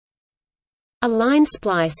A line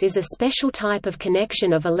splice is a special type of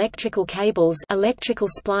connection of electrical cables, electrical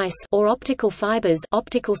splice, or optical fibers,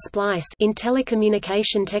 optical splice, in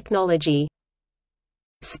telecommunication technology.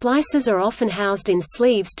 Splices are often housed in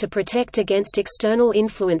sleeves to protect against external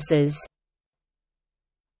influences.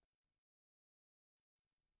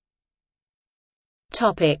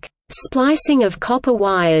 Topic: Splicing of copper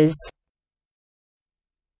wires.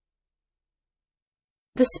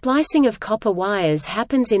 The splicing of copper wires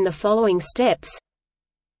happens in the following steps.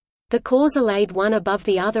 The cores are laid one above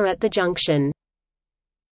the other at the junction.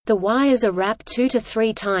 The wires are wrapped 2 to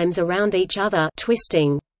 3 times around each other,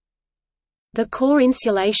 twisting. The core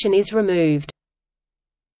insulation is removed.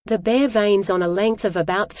 The bare vanes on a length of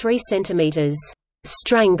about 3 cm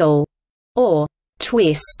strangle or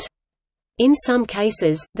twist. In some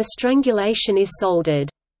cases, the strangulation is soldered.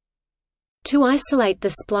 To isolate the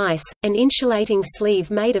splice, an insulating sleeve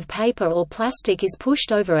made of paper or plastic is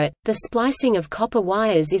pushed over it. The splicing of copper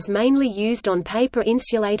wires is mainly used on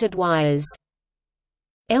paper-insulated wires.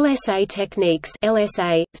 LSA techniques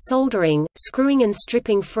 (LSA), soldering, screwing and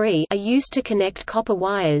stripping free are used to connect copper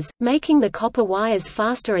wires, making the copper wires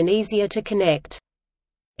faster and easier to connect.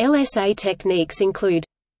 LSA techniques include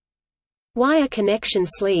wire connection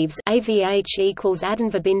sleeves (AVH =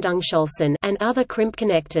 Adenverbindungsschlaufen) and other crimp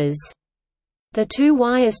connectors. The 2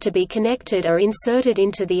 wires to be connected are inserted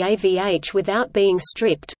into the AVH without being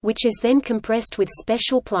stripped, which is then compressed with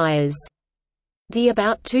special pliers. The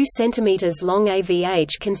about 2 cm long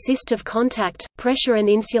AVH consist of contact, pressure and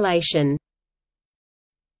insulation.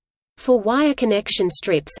 For wire connection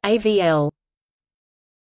strips AVL.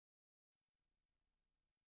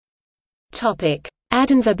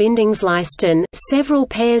 Adenverbindungsleisten, several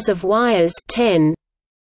pairs of wires 10.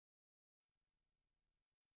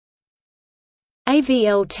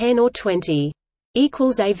 AVL 10 or 20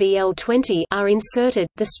 equals AVL 20 are inserted.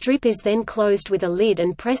 The strip is then closed with a lid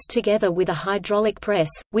and pressed together with a hydraulic press,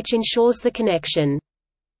 which ensures the connection.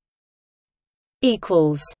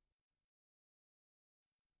 Equals.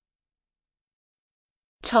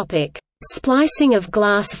 Topic: Splicing of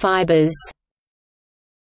glass fibers.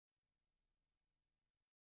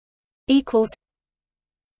 Equals.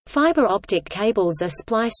 Fiber optic cables are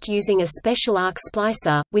spliced using a special arc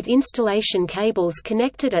splicer, with installation cables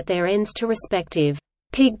connected at their ends to respective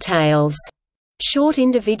pigtails, short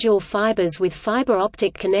individual fibers with fiber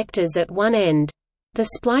optic connectors at one end. The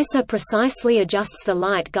splicer precisely adjusts the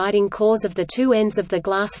light guiding cores of the 2 ends of the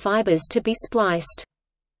glass fibers to be spliced.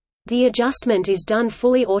 The adjustment is done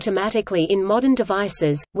fully automatically in modern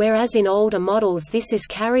devices, whereas in older models this is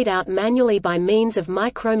carried out manually by means of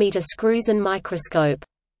micrometer screws and microscope.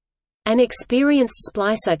 An experienced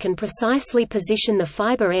splicer can precisely position the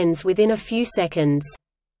fiber ends within a few seconds.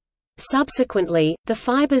 Subsequently, the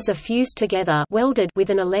fibers are fused together welded with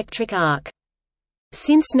an electric arc.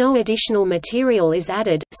 Since no additional material is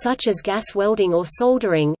added, such as gas welding or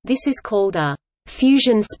soldering, this is called a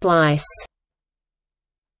fusion splice.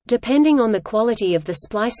 Depending on the quality of the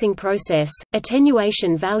splicing process,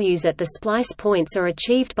 attenuation values at the splice points are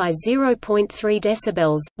achieved by 0.3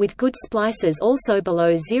 dB, with good splices also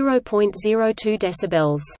below 0.02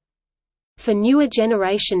 dB. For newer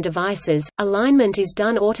generation devices, alignment is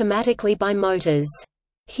done automatically by motors.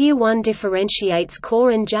 Here one differentiates core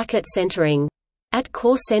and jacket centering. At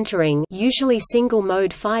core centering, usually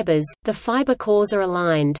single-mode fibers, the fiber cores are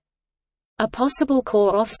aligned. A possible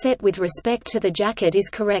core offset with respect to the jacket is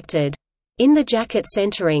corrected. In the jacket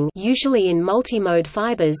centering, usually in multi-mode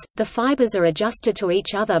fibers, the fibers are adjusted to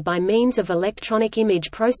each other by means of electronic image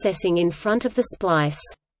processing in front of the splice.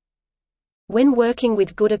 When working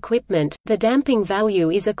with good equipment, the damping value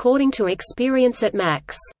is according to experience at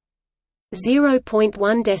max. 0.1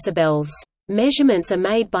 dB. Measurements are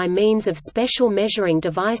made by means of special measuring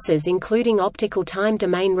devices including optical time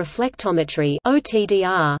domain reflectometry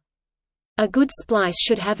 (OTDR). A good splice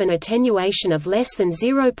should have an attenuation of less than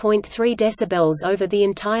 0.3 dB over the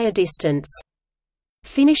entire distance.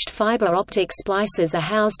 Finished fiber optic splices are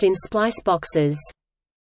housed in splice boxes.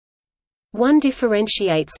 One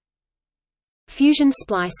differentiates fusion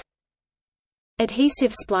splice,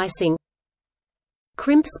 adhesive splicing,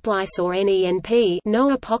 crimp splice or NENP,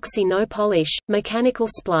 no epoxy no polish, mechanical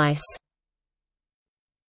splice.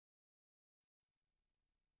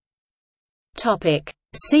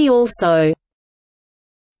 See also: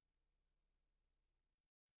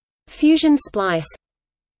 fusion splice,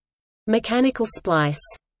 mechanical splice.